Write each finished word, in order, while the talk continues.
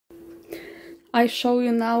I show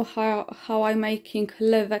you now how I'm making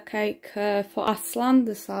liver cake for Aslan.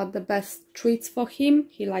 These are the best treats for him.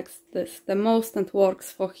 He likes this the most and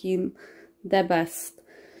works for him the best.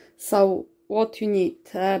 So what you need: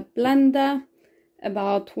 a blender,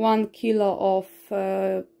 about 1 kilo of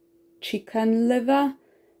chicken liver,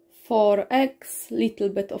 4 eggs, little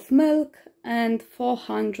bit of milk, and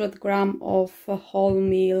 400 grams of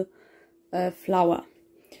wholemeal flour.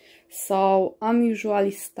 So I'm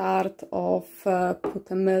usually start off put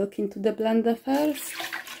the milk into the blender first.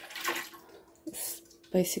 It's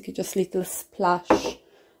basically just little splash.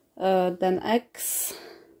 Then eggs,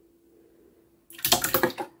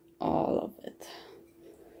 all of it,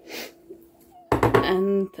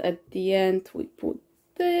 and at the end we put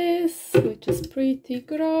this, which is pretty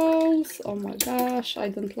gross. Oh my gosh, I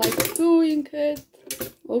don't like doing it.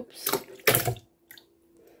 Oops.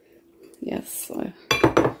 Yes,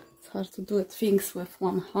 it's hard to do things with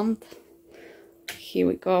one hand. Here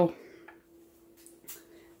we go.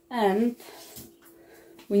 And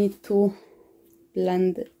we need to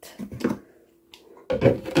blend it.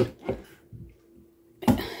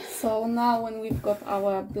 So now when we've got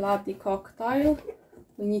our bloody cocktail,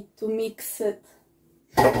 we need to mix it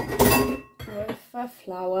with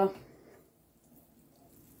flour.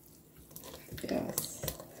 Yes.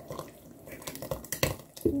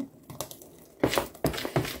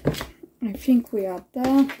 I think we are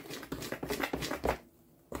there.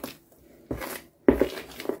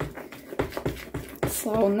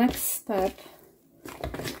 So next step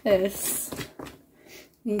is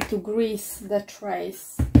we need to grease the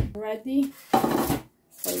trays. Ready?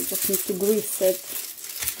 So you just need to grease it.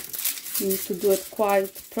 You need to do it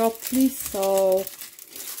quite properly, so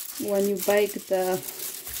when you bake the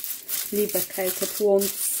liver cake it won't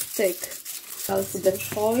stick to the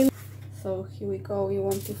foil. So here we go, you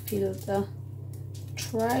want to fill the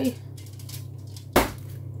tray.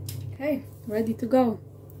 Okay, ready to go.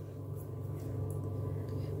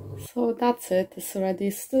 So that's it, it's ready.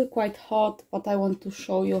 It's still quite hot, but I want to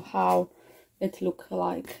show you how it looks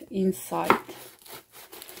like inside.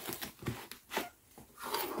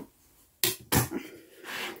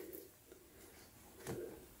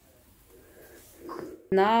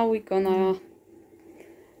 Now we're gonna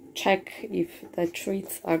check if the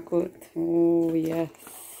treats are good. Oh yes.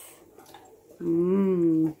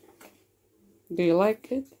 Do you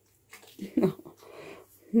like it? No.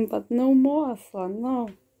 But no more, Aslan. No.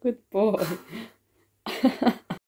 Good boy.